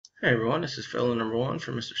Hey everyone, this is fellow number 1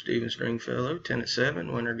 for Mr. Steven Stringfellow. 10 at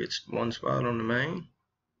 7. Winner gets 1 spot on the main.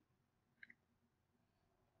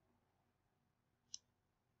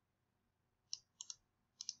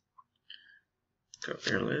 Cut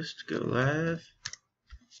their list. Go live.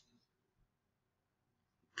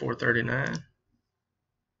 439.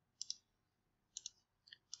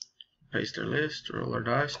 Paste their list. Roll our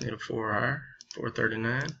dice. Need a 4 higher.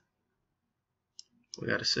 439. We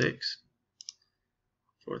got a 6.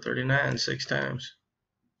 439 6 times.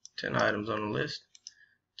 10 items on the list.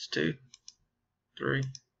 It's 2, 3,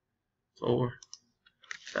 4,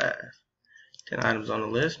 5. 10 items on the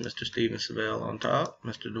list. Mr. Steven Savell on top.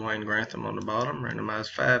 Mr. Dwayne Grantham on the bottom.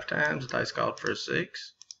 Randomized 5 times. Dice called for a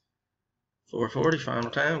 6. 440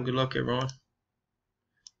 final time. Good luck everyone.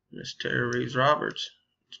 Miss Tara Reeves Roberts.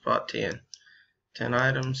 Spot 10. 10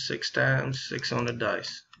 items, 6 times, 6 on the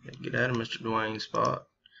dice. Get out of Mr. Dwayne's spot.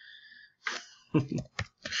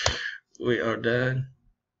 We are done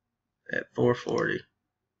at 440.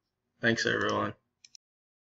 Thanks everyone.